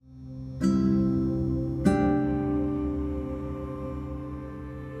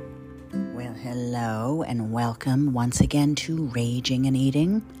Hello and welcome once again to Raging and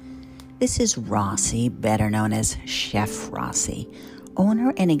Eating. This is Rossi, better known as Chef Rossi,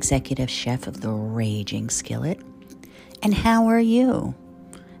 owner and executive chef of the Raging Skillet. And how are you?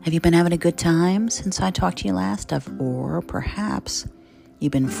 Have you been having a good time since I talked to you last? Or perhaps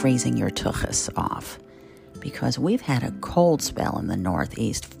you've been freezing your tuchus off because we've had a cold spell in the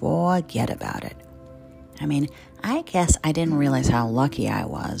Northeast. Forget about it. I mean, I guess I didn't realize how lucky I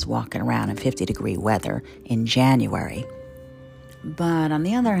was walking around in 50-degree weather in January. But on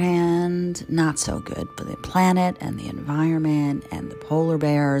the other hand, not so good for the planet and the environment and the polar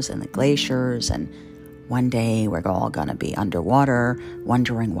bears and the glaciers. And one day we're all going to be underwater,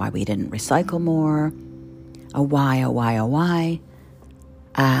 wondering why we didn't recycle more. Oh, why.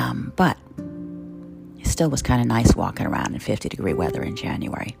 But it still was kind of nice walking around in 50-degree weather in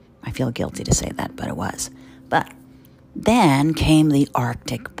January. I feel guilty to say that, but it was. But then came the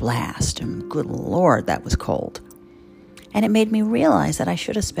Arctic blast, and good Lord, that was cold. And it made me realize that I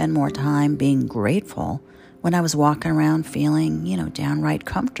should have spent more time being grateful when I was walking around feeling, downright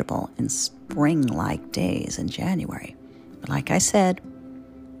comfortable in spring-like days in January. But like I said,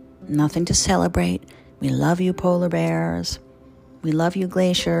 nothing to celebrate. We love you, polar bears. We love you,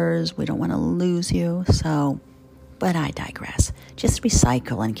 glaciers. We don't want to lose you, But I digress. Just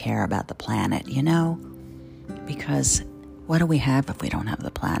recycle and care about the planet, Because what do we have if we don't have the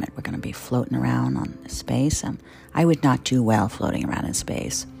planet? We're going to be floating around on space. I would not do well floating around in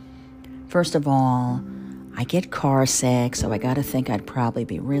space. First of all, I get car sick, so I got to think I'd probably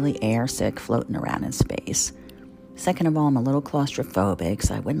be really air sick floating around in space. Second of all, I'm a little claustrophobic,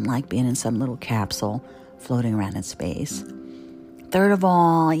 so I wouldn't like being in some little capsule floating around in space. Third of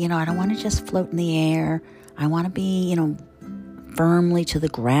all, I don't want to just float in the air. I want to be, firmly to the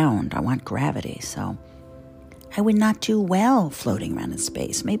ground. I want gravity, so I would not do well floating around in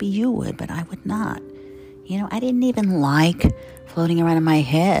space. Maybe you would, but I would not. I didn't even like floating around in my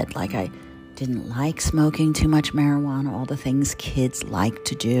head. Like I didn't like smoking too much marijuana, all the things kids like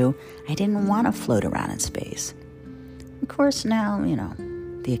to do. I didn't want to float around in space. Of course, now,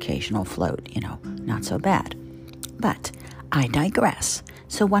 the occasional float, not so bad. But I digress.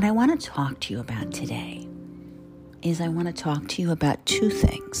 So what I want to talk to you about today is I want to talk to you about two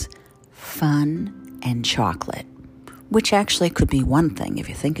things, fun and chocolate, which actually could be one thing if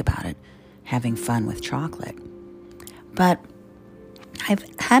you think about it, having fun with chocolate. But I've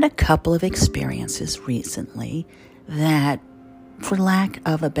had a couple of experiences recently that, for lack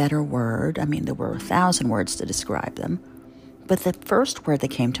of a better word, there were 1,000 words to describe them, but the first word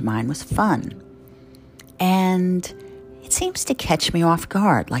that came to mind was fun. And it seems to catch me off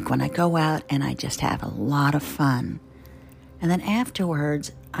guard, like when I go out and I just have a lot of fun. And then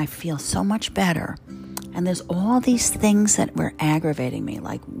afterwards, I feel so much better. And there's all these things that were aggravating me.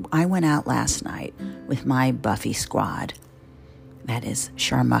 Like I went out last night with my Buffy squad. That is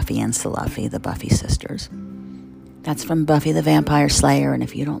Sharmuffy and Saluffy, the Buffy sisters. That's from Buffy the Vampire Slayer. And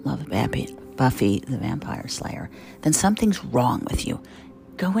if you don't love Buffy the Vampire Slayer, then something's wrong with you.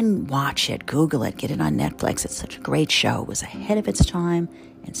 Go and watch it, Google it, get it on Netflix. It's such a great show. It was ahead of its time.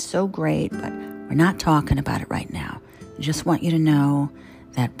 It's so great, but we're not talking about it right now. I just want you to know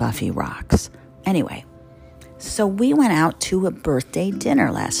that Buffy rocks. Anyway, so we went out to a birthday dinner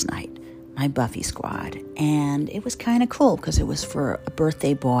last night, my Buffy squad, and it was kind of cool because it was for a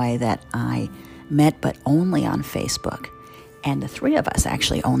birthday boy that I met but only on Facebook. And the three of us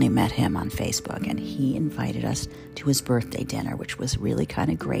actually only met him on Facebook, and he invited us to his birthday dinner, which was really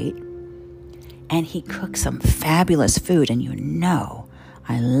kind of great. And he cooked some fabulous food, and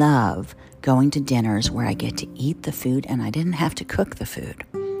I love going to dinners where I get to eat the food and I didn't have to cook the food.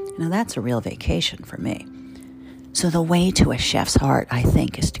 That's a real vacation for me. So the way to a chef's heart, I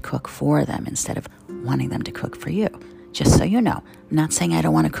think, is to cook for them instead of wanting them to cook for you. Just so you know. I'm not saying I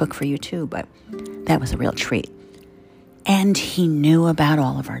don't want to cook for you too, but that was a real treat. And he knew about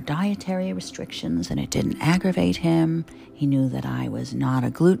all of our dietary restrictions, and it didn't aggravate him. He knew that I was not a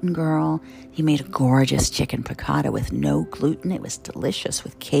gluten girl. He made a gorgeous chicken piccata with no gluten. It was delicious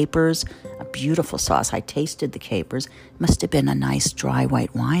with capers, a beautiful sauce. I tasted the capers. Must have been a nice dry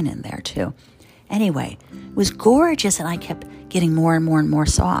white wine in there, too. Anyway, it was gorgeous, and I kept getting more and more and more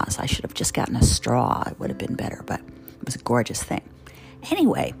sauce. I should have just gotten a straw. It would have been better, but it was a gorgeous thing.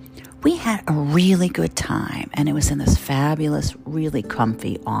 Anyway, we had a really good time, and it was in this fabulous, really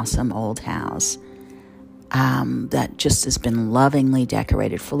comfy, awesome old house that just has been lovingly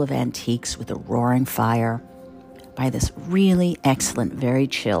decorated, full of antiques with a roaring fire by this really excellent, very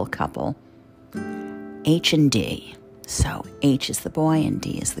chill couple, H and D. So H is the boy and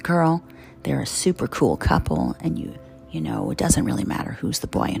D is the girl. They're a super cool couple, and you It doesn't really matter who's the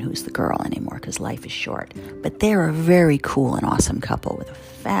boy and who's the girl anymore because life is short. But they're a very cool and awesome couple with a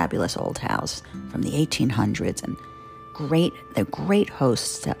fabulous old house from the 1800s, and they're great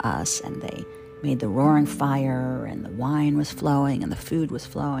hosts to us, and they made the roaring fire, and the wine was flowing, and the food was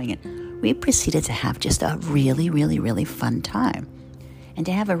flowing, and we proceeded to have just a really, really, really fun time. And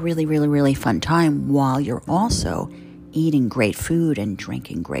to have a really, really, really fun time while you're also eating great food and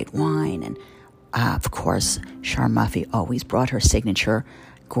drinking great wine. And of course, Charmuffy always brought her signature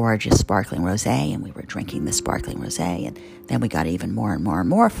gorgeous sparkling rosé, and we were drinking the sparkling rosé, and then we got even more and more and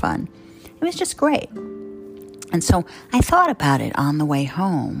more fun. It was just great. And so I thought about it on the way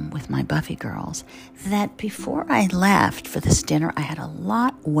home with my Buffy girls, that before I left for this dinner, I had a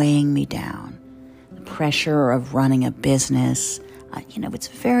lot weighing me down. The pressure of running a business. It's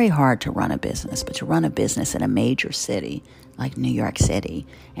very hard to run a business, but to run a business in a major city like New York City,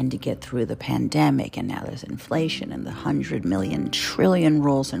 and to get through the pandemic, and now there's inflation and the 100 million trillion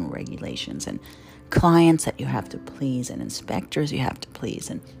rules and regulations, and clients that you have to please, and inspectors you have to please,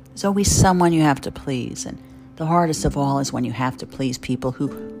 and there's always someone you have to please. And the hardest of all is when you have to please people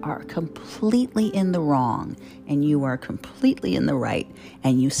who are completely in the wrong, and you are completely in the right,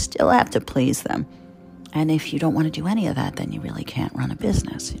 and you still have to please them. And if you don't want to do any of that, then you really can't run a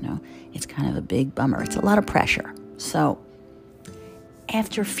business, It's kind of a big bummer. It's a lot of pressure. So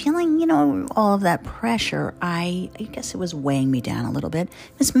after feeling, all of that pressure, I guess it was weighing me down a little bit.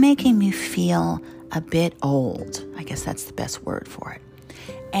 It was making me feel a bit old. I guess that's the best word for it.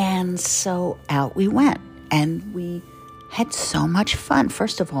 And so out we went, and we had so much fun.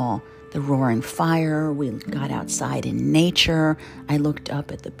 First of all, the roaring fire. We got outside in nature. I looked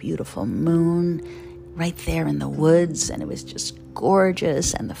up at the beautiful moon right there in the woods, and it was just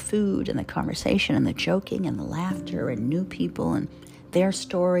gorgeous. And the food and the conversation and the joking and the laughter and new people and their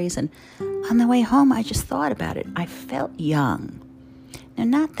stories. And on the way home, I just thought about it. I felt young. Now,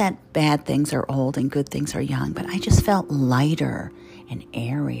 not that bad things are old and good things are young, but I just felt lighter and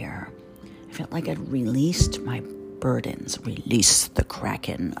airier. I felt like I'd released my burdens. Release the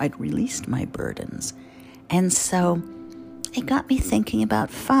Kraken. I'd released my burdens. And so it got me thinking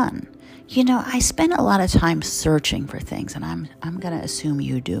about fun. I spend a lot of time searching for things, and I'm going to assume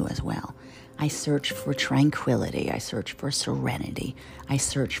you do as well. I search for tranquility. I search for serenity. I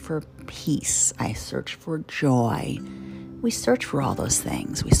search for peace. I search for joy. We search for all those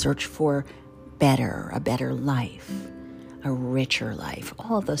things. We search for a better life, a richer life,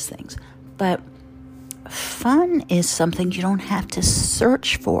 all of those things. But fun is something you don't have to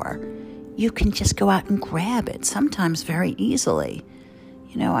search for. You can just go out and grab it, sometimes very easily.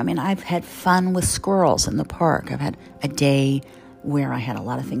 I've had fun with squirrels in the park. I've had a day where I had a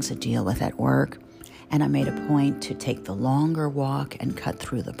lot of things to deal with at work, and I made a point to take the longer walk and cut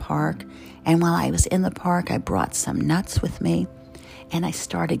through the park. And while I was in the park, I brought some nuts with me, and I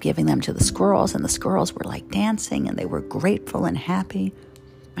started giving them to the squirrels, and the squirrels were like dancing, and they were grateful and happy.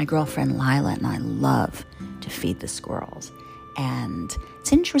 My girlfriend Lila and I love to feed the squirrels. And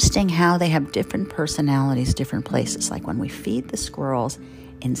it's interesting how they have different personalities, different places. Like when we feed the squirrels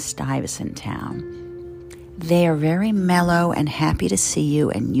in Stuyvesant Town, they are very mellow and happy to see you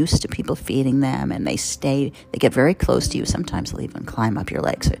and used to people feeding them, and they get very close to you. Sometimes they'll even climb up your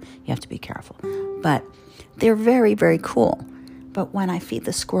legs, so you have to be careful. But they're very, very cool. But when I feed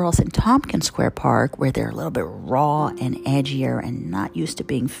the squirrels in Tompkins Square Park, where they're a little bit raw and edgier and not used to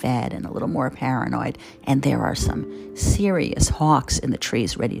being fed and a little more paranoid, and there are some serious hawks in the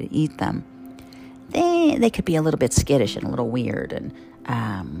trees ready to eat them, they could be a little bit skittish and a little weird, and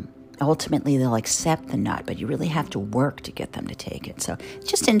ultimately they'll accept the nut, but you really have to work to get them to take it. So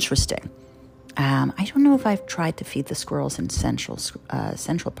it's just interesting. I don't know if I've tried to feed the squirrels in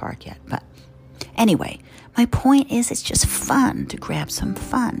Central Park yet, but anyway, my point is it's just fun to grab some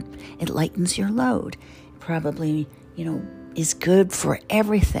fun. It lightens your load. It probably, is good for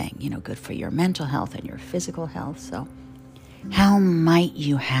everything, good for your mental health and your physical health. So how might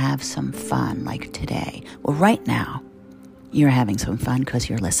you have some fun like today? Well, right now, you're having some fun because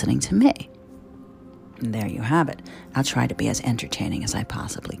you're listening to me. And there you have it. I'll try to be as entertaining as I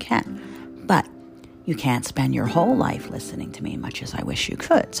possibly can. But you can't spend your whole life listening to me, much as I wish you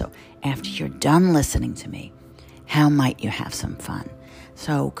could. So after you're done listening to me, how might you have some fun?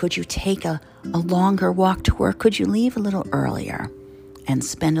 So could you take a longer walk to work? Could you leave a little earlier and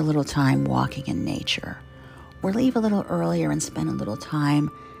spend a little time walking in nature? Or leave a little earlier and spend a little time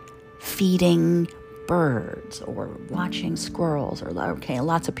feeding birds or watching squirrels?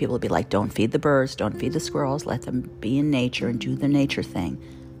 Lots of people will be like, don't feed the birds, don't feed the squirrels, let them be in nature and do the nature thing.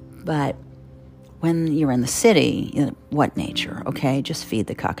 But when you're in the city, what nature? Okay, just feed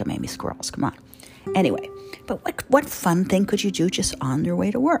the cockamamie squirrels, come on. Anyway, but what fun thing could you do just on your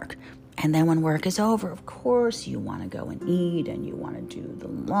way to work? And then when work is over, of course, you want to go and eat, and you want to do the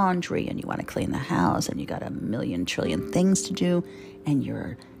laundry, and you want to clean the house, and you got a million trillion things to do, and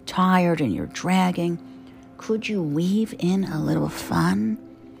you're tired and you're dragging. Could you weave in a little fun?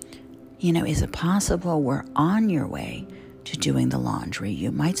 Is it possible we're on your way to doing the laundry?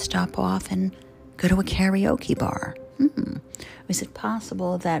 You might stop off and go to a karaoke bar. Is it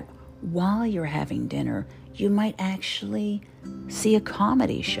possible that while you're having dinner, you might actually see a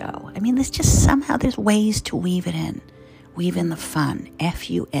comedy show? There's ways to weave it in. Weave in the fun,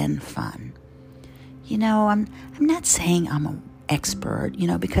 F-U-N, fun. I'm not saying I'm an expert,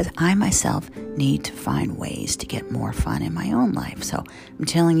 because I myself need to find ways to get more fun in my own life. So I'm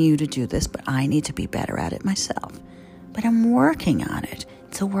telling you to do this, but I need to be better at it myself. But I'm working on it.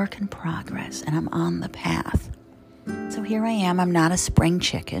 It's a work in progress, and I'm on the path. So here I am. I'm not a spring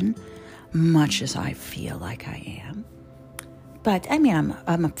chicken, much as I feel like I am. But, I'm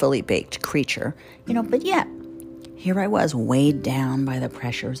a fully baked creature, but yet, here I was weighed down by the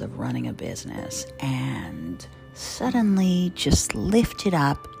pressures of running a business and suddenly just lifted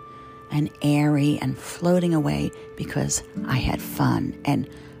up and airy and floating away because I had fun. And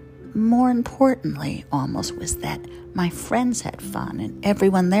more importantly, almost, was that my friends had fun and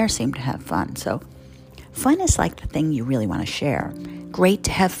everyone there seemed to have fun. So fun is like the thing you really want to share. Great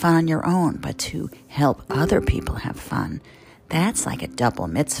to have fun on your own, but to help other people have fun, that's like a double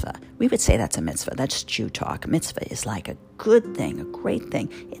mitzvah. We would say that's a mitzvah. That's Jew talk. Mitzvah is like a good thing, a great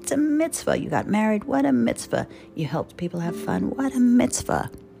thing. It's a mitzvah. You got married. What a mitzvah. You helped people have fun. What a mitzvah.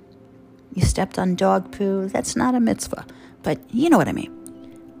 You stepped on dog poo. That's not a mitzvah. But you know what I mean.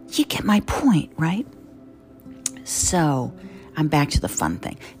 You get my point, right? So I'm back to the fun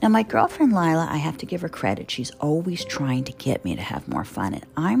thing. Now, my girlfriend Lila, I have to give her credit. She's always trying to get me to have more fun. And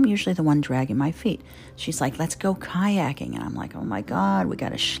I'm usually the one dragging my feet. She's like, let's go kayaking. And I'm like, oh my God, we got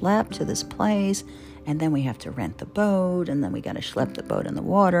to schlep to this place. And then we have to rent the boat. And then we got to schlep the boat in the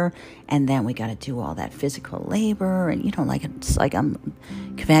water. And then we got to do all that physical labor. And, it's like I'm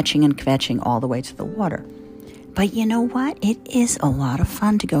kvetching all the way to the water. But you know what? It is a lot of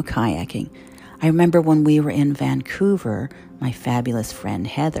fun to go kayaking. I remember when we were in Vancouver, my fabulous friend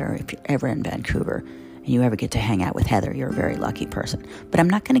Heather, if you're ever in Vancouver and you ever get to hang out with Heather, you're a very lucky person. But I'm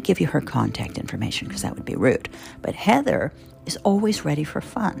not going to give you her contact information because that would be rude. But Heather is always ready for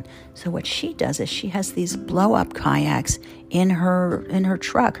fun. So what she does is she has these blow-up kayaks in her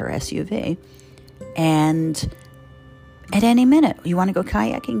truck, her SUV, and at any minute you want to go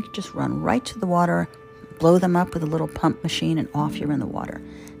kayaking, just run right to the water, blow them up with a little pump machine, and off you're in the water.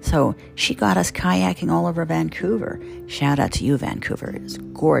 So she got us kayaking all over Vancouver. Shout out to you, Vancouver. It's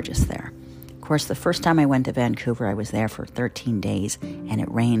gorgeous there. Of course, the first time I went to Vancouver, I was there for 13 days, and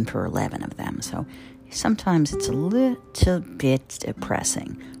it rained for 11 of them. So sometimes it's a little bit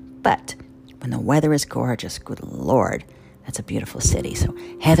depressing. But when the weather is gorgeous, good Lord, that's a beautiful city. So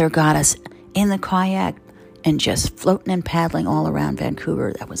Heather got us in the kayak and just floating and paddling all around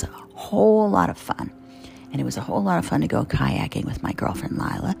Vancouver. That was a whole lot of fun. And it was a whole lot of fun to go kayaking with my girlfriend,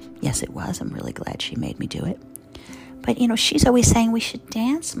 Lila. Yes, it was. I'm really glad she made me do it. But, she's always saying we should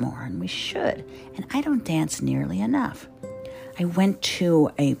dance more, and we should. And I don't dance nearly enough. I went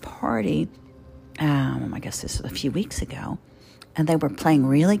to a party, I guess this was a few weeks ago, and they were playing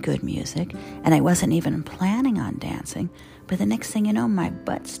really good music, and I wasn't even planning on dancing. But the next thing you know, my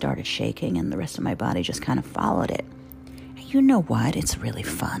butt started shaking, and the rest of my body just kind of followed it. And you know what? It's really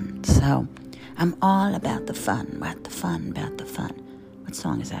fun. So I'm all about the fun. About the fun. What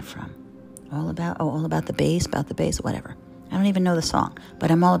song is that from? All about the bass, whatever. I don't even know the song, but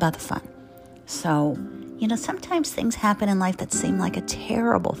I'm all about the fun. So, sometimes things happen in life that seem like a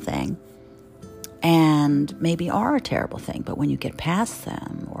terrible thing and maybe are a terrible thing, but when you get past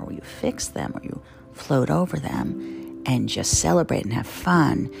them or you fix them or you float over them and just celebrate and have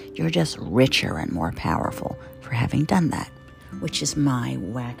fun, you're just richer and more powerful for having done that, which is my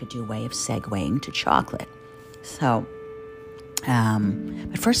wackadoo way of segueing to chocolate. So,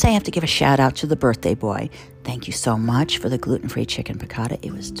 but first I have to give a shout out to the birthday boy. Thank you so much for the gluten-free chicken piccata.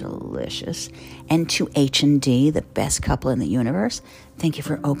 It was delicious. And to H&D, the best couple in the universe, thank you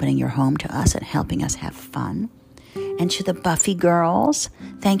for opening your home to us and helping us have fun. And to the Buffy girls,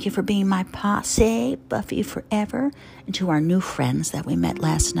 thank you for being my posse, Buffy forever. And to our new friends that we met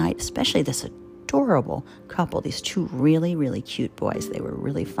last night, especially this adorable couple, these two really, really cute boys. They were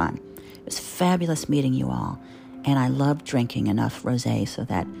really fun. It was fabulous meeting you all. And I loved drinking enough rosé so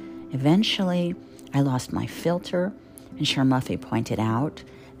that eventually I lost my filter. And Sharmuffy pointed out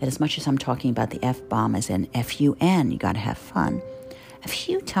that as much as I'm talking about the F-bomb as in F-U-N, you got to have fun. A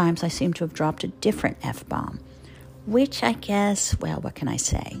few times I seem to have dropped a different F-bomb, which I guess, well, what can I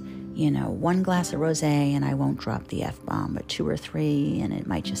say? One glass of rosé and I won't drop the F-bomb, but 2 or 3 and it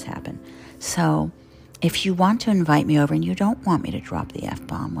might just happen. So if you want to invite me over and you don't want me to drop the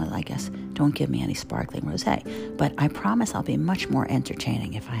F-bomb, well, I guess don't give me any sparkling rosé. But I promise I'll be much more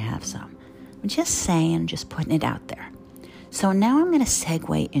entertaining if I have some. I'm just saying, just putting it out there. So now I'm going to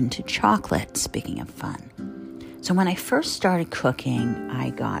segue into chocolate, speaking of fun. So when I first started cooking,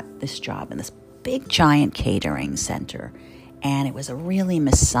 I got this job in this big, giant catering center. And it was a really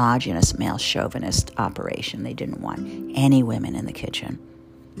misogynist, male chauvinist operation. They didn't want any women in the kitchen.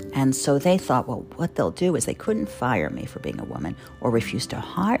 And so they thought, well, what they'll do is they couldn't fire me for being a woman or refuse to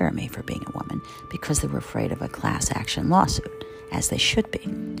hire me for being a woman because they were afraid of a class action lawsuit, as they should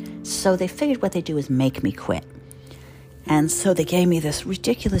be. So they figured what they'd do is make me quit. And so they gave me this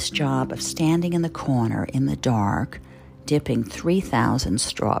ridiculous job of standing in the corner in the dark, dipping 3,000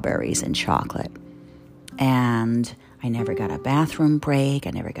 strawberries in chocolate. And I never got a bathroom break. I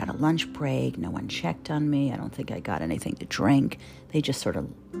never got a lunch break. No one checked on me. I don't think I got anything to drink. They just sort of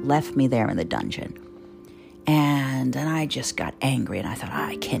left me there in the dungeon. And I just got angry, and I thought,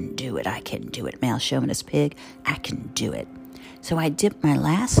 I can do it. I can do it. Male chauvinist pig, I can do it. So I dipped my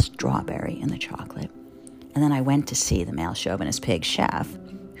last strawberry in the chocolate, and then I went to see the male chauvinist pig chef,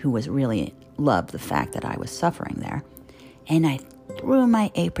 who was really loved the fact that I was suffering there. And I threw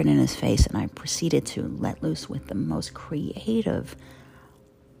my apron in his face, and I proceeded to let loose with the most creative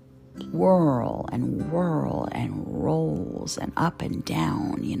whirl and rolls and up and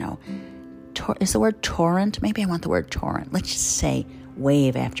down, Is the word torrent? Maybe I want the word torrent. Let's just say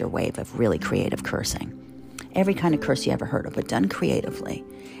wave after wave of really creative cursing. Every kind of curse you ever heard of, but done creatively.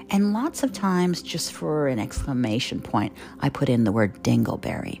 And lots of times, just for an exclamation point, I put in the word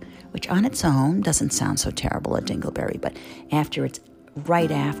dingleberry, which on its own doesn't sound so terrible, a dingleberry, but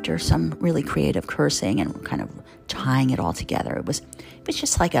right after some really creative cursing and kind of tying it all together, it was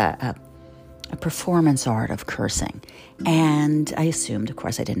just like a performance art of cursing. And I assumed, of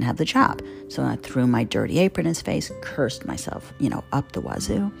course, I didn't have the job. So I threw my dirty apron in his face, cursed myself, up the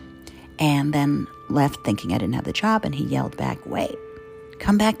wazoo, and then left thinking I didn't have the job. And he yelled back, wait,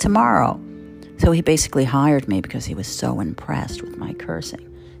 come back tomorrow. So he basically hired me because he was so impressed with my cursing.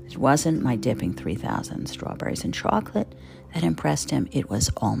 It wasn't my dipping 3,000 strawberries in chocolate that impressed him. It was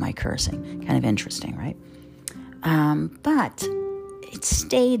all my cursing. Kind of interesting, right? But it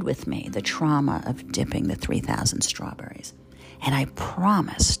stayed with me, the trauma of dipping the 3,000 strawberries. And I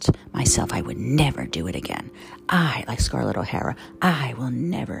promised myself I would never do it again. Like Scarlett O'Hara, I will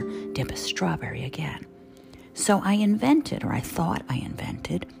never dip a strawberry again. So I thought I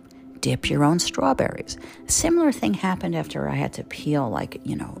invented, dip your own strawberries. A similar thing happened after I had to peel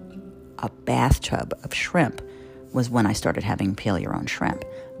a bathtub of shrimp was when I started having peel your own shrimp.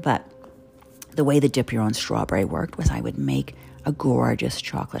 But the way the dip your own strawberry worked was I would make a gorgeous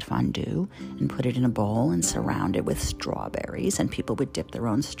chocolate fondue and put it in a bowl and surround it with strawberries, and people would dip their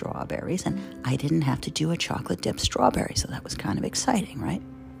own strawberries, and I didn't have to do a chocolate dipped strawberry, so that was kind of exciting, right?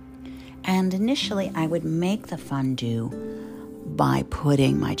 And initially I would make the fondue by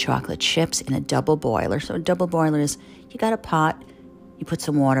putting my chocolate chips in a double boiler. So a double boiler is, you got a pot, you put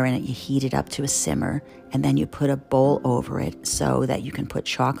some water in it, you heat it up to a simmer, and then you put a bowl over it so that you can put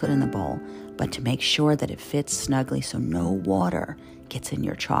chocolate in the bowl, but to make sure that it fits snugly so no water gets in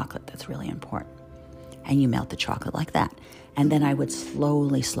your chocolate. That's really important. And you melt the chocolate like that. And then I would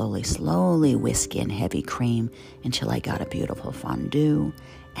slowly whisk in heavy cream until I got a beautiful fondue.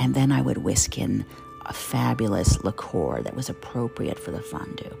 And then I would whisk in a fabulous liqueur that was appropriate for the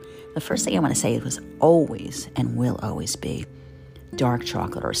fondue. The first thing I want to say, it was always and will always be dark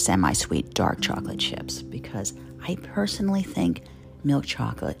chocolate or semi-sweet dark chocolate chips, because I personally think milk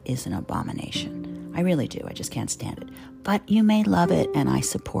chocolate is an abomination. I really do. I just can't stand it. But you may love it, and I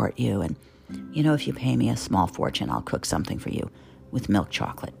support you. And, if you pay me a small fortune, I'll cook something for you with milk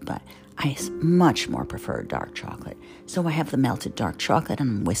chocolate. But I much more prefer dark chocolate. So I have the melted dark chocolate, and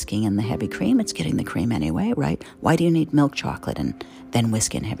I'm whisking in the heavy cream. It's getting the cream anyway, right? Why do you need milk chocolate and then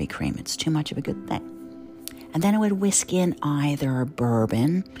whisk in heavy cream? It's too much of a good thing. And then I would whisk in either a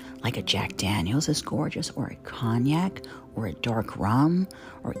bourbon, like a Jack Daniel's is gorgeous, or a cognac, or a dark rum,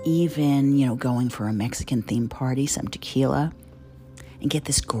 or even, going for a Mexican theme party, some tequila, and get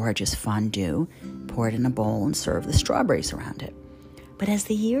this gorgeous fondue, pour it in a bowl, and serve the strawberries around it. But as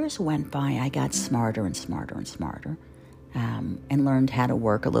the years went by, I got smarter and smarter and smarter, and learned how to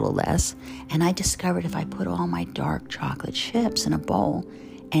work a little less. And I discovered if I put all my dark chocolate chips in a bowl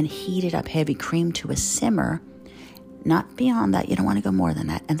and heated up heavy cream to a simmer, not beyond that, you don't want to go more than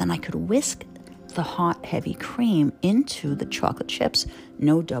that, and then I could whisk the hot, heavy cream into the chocolate chips.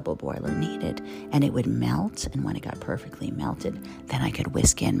 No double boiler needed. And it would melt, and when it got perfectly melted, then I could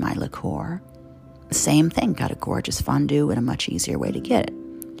whisk in my liqueur. Same thing, got a gorgeous fondue and a much easier way to get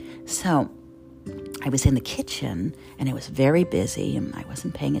it. So I was in the kitchen, and it was very busy, and I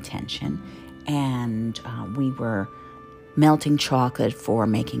wasn't paying attention, and we were melting chocolate for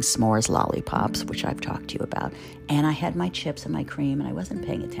making s'mores lollipops, which I've talked to you about, and I had my chips and my cream, and I wasn't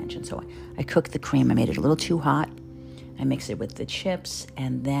paying attention, so I cooked the cream. I made it a little too hot. I mixed it with the chips,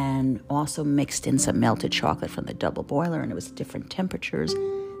 and then also mixed in some melted chocolate from the double boiler, and it was different temperatures.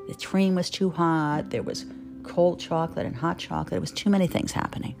 The cream was too hot. There was cold chocolate and hot chocolate. It was too many things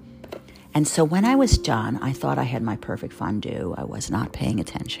happening. And so when I was done, I thought I had my perfect fondue. I was not paying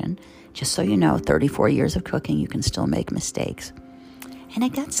attention. Just so you know, 34 years of cooking, you can still make mistakes. And I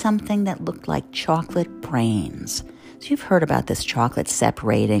got something that looked like chocolate brains. So you've heard about this chocolate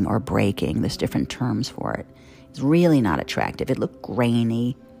separating or breaking. There's different terms for it. It's really not attractive. It looked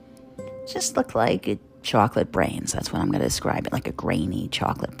grainy. It just looked like chocolate brains. That's what I'm going to describe it, like a grainy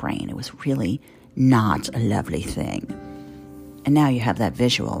chocolate brain. It was really not a lovely thing. And now you have that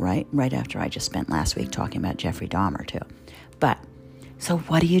visual, right? Right after I just spent last week talking about Jeffrey Dahmer, too. But, so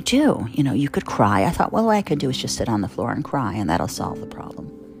what do? You could cry. I thought, well, what I could do is just sit on the floor and cry, and that'll solve the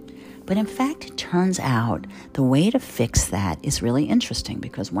problem. But in fact, it turns out the way to fix that is really interesting,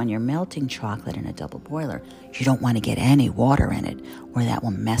 because when you're melting chocolate in a double boiler, you don't want to get any water in it, or that will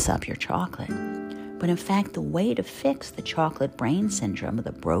mess up your chocolate. But in fact, the way to fix the chocolate brain syndrome, or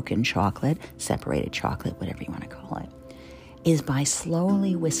the broken chocolate, separated chocolate, whatever you want to call it, is by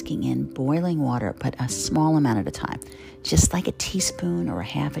slowly whisking in boiling water, but a small amount at a time. Just like a teaspoon or a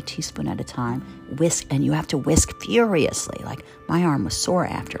half a teaspoon at a time. Whisk, and you have to whisk furiously. Like my arm was sore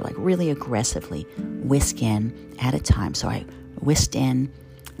after, like really aggressively whisk in at a time. So I whisked in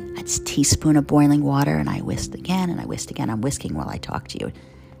a teaspoon of boiling water, and I whisked again, and I whisked again. I'm whisking while I talk to you. It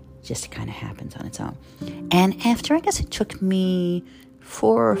just kind of happens on its own. And after, I guess it took me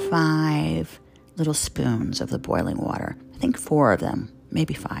 4 or 5 little spoons of the boiling water. I think 4 of them,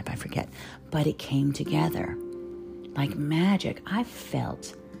 maybe 5, I forget. But it came together like magic. I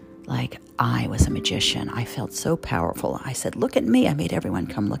felt like I was a magician. I felt so powerful. I said, look at me. I made everyone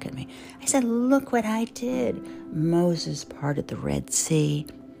come look at me. I said, look what I did. Moses parted the Red Sea.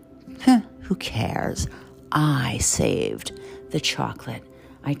 Who cares? I saved the chocolate.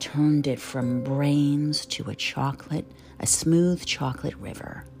 I turned it from brains to a smooth chocolate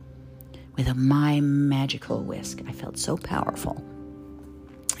river. With my magical whisk. I felt so powerful.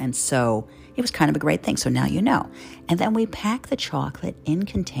 And so it was kind of a great thing. So now you know. And then we packed the chocolate in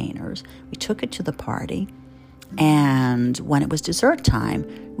containers. We took it to the party. And when it was dessert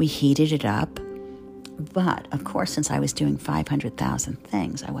time, we heated it up. But, of course, since I was doing 500,000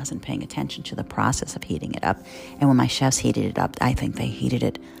 things, I wasn't paying attention to the process of heating it up. And when my chefs heated it up, I think they heated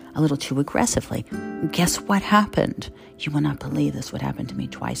it a little too aggressively. Guess what happened? You will not believe this would happen to me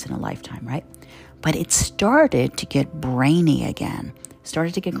twice in a lifetime, right? But it started to get brainy again.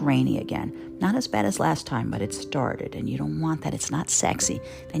 Started to get grainy again. Not as bad as last time, but it started. And you don't want that. It's not sexy.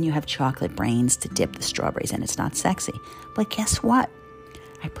 Then you have chocolate brains to dip the strawberries in. It's not sexy. But guess what?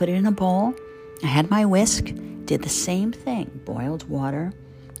 I put it in a bowl. I had my whisk, did the same thing, boiled water.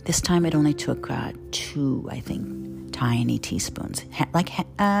 This time it only took 2, I think, tiny teaspoons.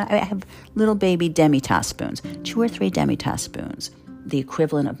 I have little baby demi-tasse spoons, 2 or 3 demi-tasse spoons, the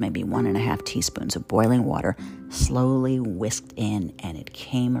equivalent of maybe 1.5 teaspoons of boiling water, slowly whisked in, and it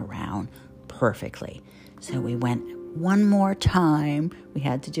came around perfectly. So we went one more time. We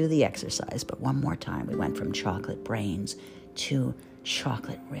had to do the exercise, but one more time we went from chocolate brains to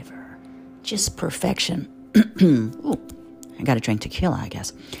chocolate river. Just perfection. Ooh, I got to drink tequila, I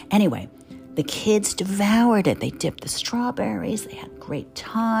guess. Anyway, the kids devoured it. They dipped the strawberries. They had a great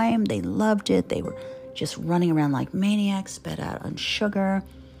time. They loved it. They were just running around like maniacs, sped out on sugar.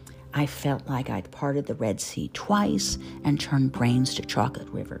 I felt like I'd parted the Red Sea twice and turned brains to chocolate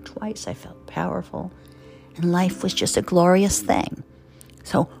river twice. I felt powerful. And life was just a glorious thing.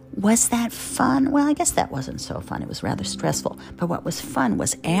 So was that fun? Well, I guess that wasn't so fun. It was rather stressful. But what was fun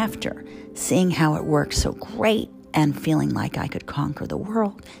was after, seeing how it worked so great and feeling like I could conquer the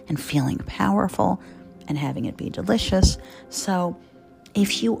world and feeling powerful and having it be delicious. So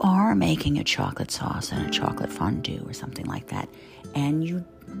if you are making a chocolate sauce and a chocolate fondue or something like that, and you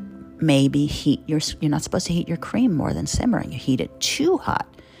maybe you're not supposed to heat your cream more than simmering. You heat it too hot.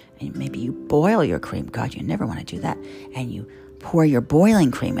 And maybe you boil your cream. God, you never want to do that. And you pour your boiling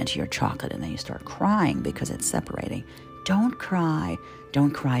cream into your chocolate, and then you start crying because it's separating. Don't cry.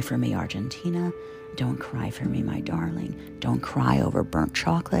 Don't cry for me, Argentina. Don't cry for me, my darling. Don't cry over burnt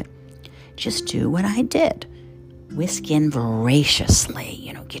chocolate. just do what I did. Whisk in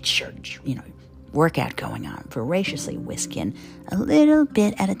voraciously, get your, workout going on. Voraciously whisk in a little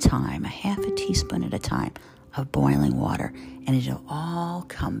bit at a time, a half a teaspoon at a time of boiling water, and it'll all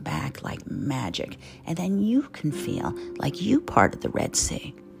come back like magic. And then you can feel like you parted the Red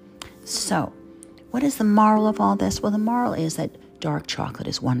Sea. So, what is the moral of all this? Well, the moral is that dark chocolate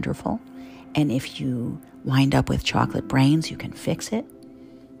is wonderful, and if you wind up with chocolate brains, you can fix it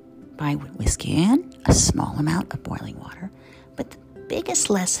by whisking in a small amount of boiling water. But the biggest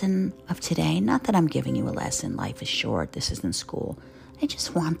lesson of today, not that I'm giving you a lesson, life is short, this isn't school. I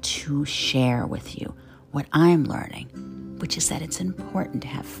just want to share with you what I'm learning, which is that it's important to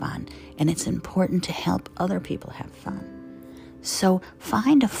have fun, and it's important to help other people have fun. So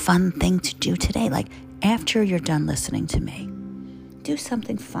find a fun thing to do today, like after you're done listening to me. Do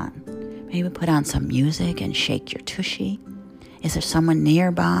something fun. Maybe put on some music and shake your tushy. Is there someone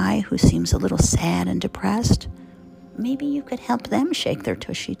nearby who seems a little sad and depressed? Maybe you could help them shake their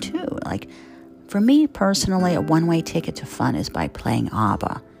tushy too. Like, for me personally, a one-way ticket to fun is by playing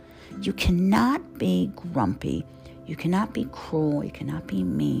ABBA. You cannot be grumpy. You cannot be cruel. You cannot be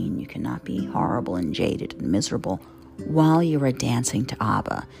mean. You cannot be horrible and jaded and miserable while you are dancing to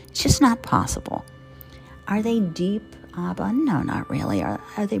ABBA. It's just not possible. Are they deep, ABBA? No, not really. Are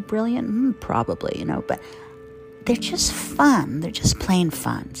they brilliant? Probably, but they're just fun. They're just plain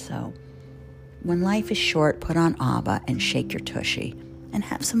fun. So when life is short, put on ABBA and shake your tushy and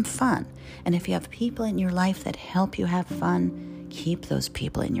have some fun. And if you have people in your life that help you have fun, keep those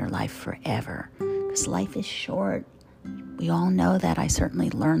people in your life forever, because life is short. We all know that. I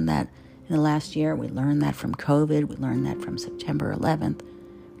certainly learned that in the last year. We learned that from COVID. We learned that from September 11th.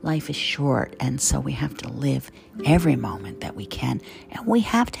 Life is short, and so we have to live every moment that we can, and we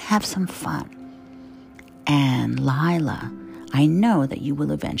have to have some fun. And Lila, I know that you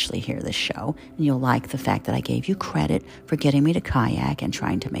will eventually hear this show, and you'll like the fact that I gave you credit for getting me to kayak and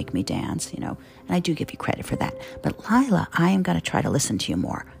trying to make me dance, and I do give you credit for that. But Lila, I am going to try to listen to you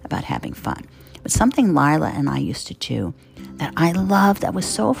more about having fun. But something Lila and I used to do that I loved, that was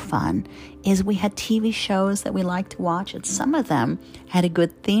so fun, is we had TV shows that we liked to watch, and some of them had a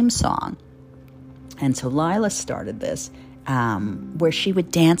good theme song. And so Lila started this where she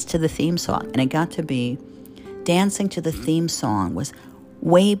would dance to the theme song, and it got to be dancing to the theme song was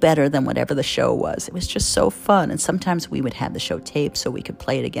way better than whatever the show was. It was just so fun. And sometimes we would have the show taped so we could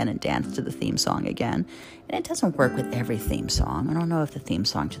play it again and dance to the theme song again. And it doesn't work with every theme song. I don't know if the theme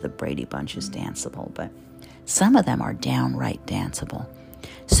song to the Brady Bunch is danceable, but some of them are downright danceable.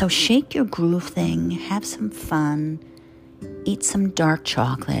 So shake your groove thing, have some fun, eat some dark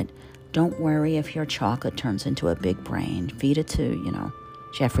chocolate. Don't worry if your chocolate turns into a big brain. Feed it to,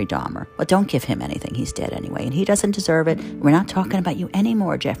 Jeffrey Dahmer. Well, don't give him anything. He's dead anyway, and he doesn't deserve it. We're not talking about you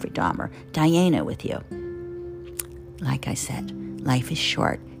anymore, Jeffrey Dahmer. Diana with you. Like I said, life is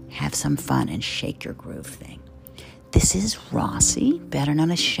short. Have some fun and shake your groove thing. This is Rossi, better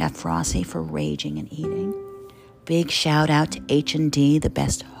known as Chef Rossi for Raging and Eating. Big shout out to H&D, the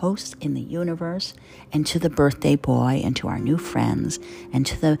best host in the universe, and to the birthday boy, and to our new friends, and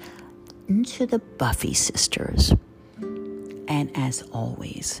to the Buffy sisters. And as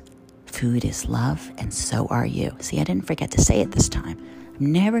always, food is love, and so are you. See, I didn't forget to say it this time.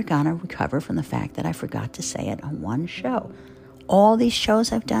 I'm never going to recover from the fact that I forgot to say it on one show. All these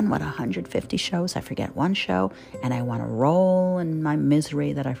shows I've done, 150 shows, I forget one show, and I want to roll in my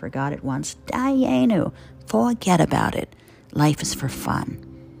misery that I forgot it once. Dianu, forget about it. Life is for fun.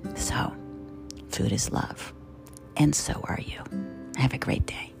 So, food is love, and so are you. Have a great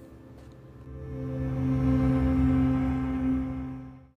day.